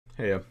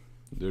Hey,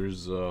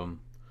 there's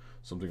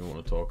something I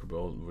want to talk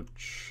about,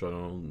 which I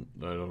don't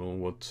know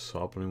what's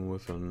happening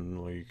with,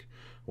 and like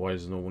why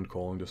is no one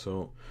calling this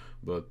out?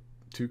 But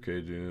 2K,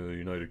 the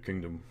United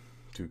Kingdom,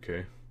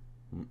 2K,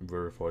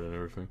 verified and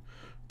everything,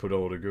 put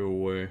out a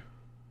giveaway.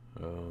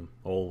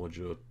 All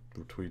legit.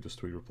 Retweet this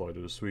tweet, reply to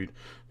this tweet.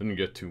 Didn't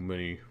get too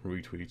many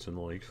retweets and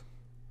likes.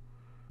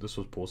 This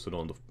was posted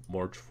on the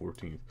March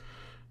 14th.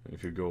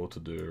 If you go to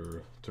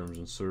their terms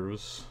and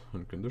service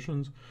and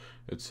conditions,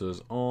 it says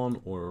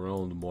on or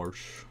around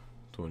March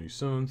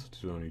 27th,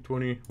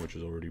 2020, which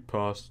is already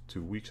passed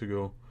 2 weeks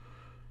ago.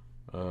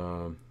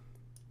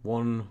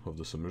 One of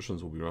the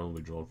submissions will be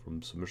randomly drawn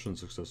from submission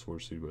success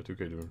received by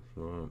 2K.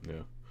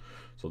 Yeah,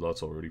 so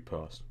that's already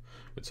passed.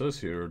 It says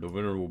here the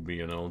winner will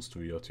be announced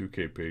via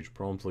 2K page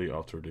promptly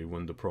after they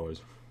win the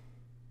prize.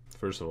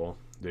 First of all,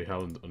 they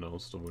haven't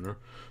announced the winner,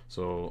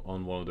 so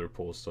on one of their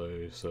posts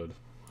I said,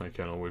 I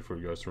cannot wait for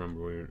you guys to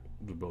remember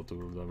about the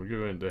that we're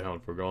giving. They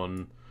haven't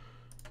forgotten.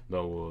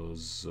 That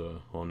was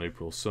on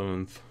April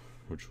 7th,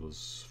 which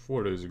was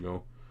 4 days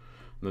ago.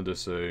 And then they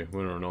say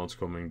winner announced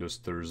coming this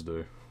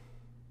Thursday.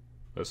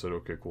 I said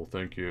okay, cool,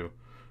 thank you.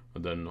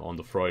 And then on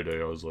the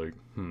Friday I was like,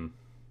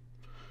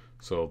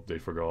 so they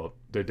forgot.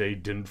 They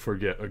didn't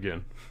forget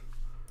again.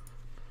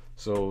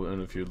 So,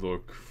 and if you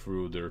look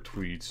through their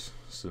tweets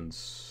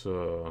since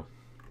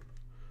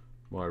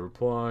my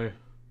reply,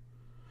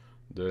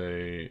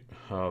 they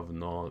have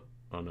not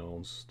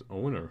announced a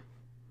winner.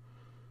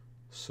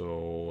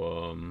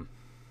 So,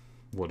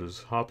 what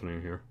is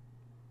happening here?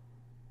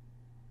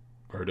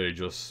 Are they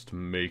just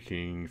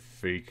making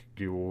fake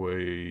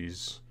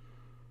giveaways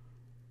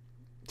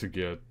to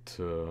get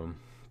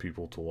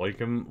people to like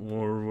them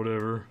or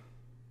whatever?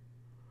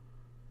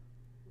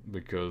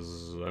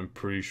 Because I'm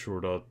pretty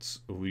sure that's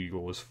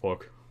illegal as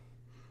fuck.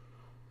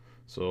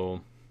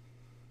 So,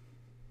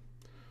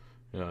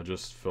 yeah, I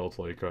just felt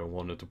like I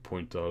wanted to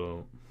point that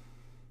out.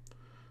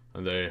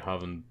 And they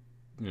haven't,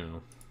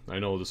 I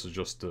know this is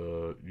just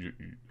the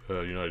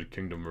United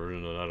Kingdom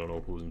version, and I don't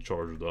know who's in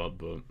charge of that,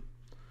 but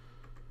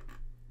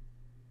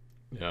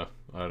yeah,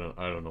 I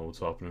don't know what's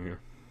happening here.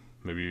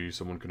 Maybe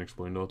someone can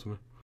explain that to me.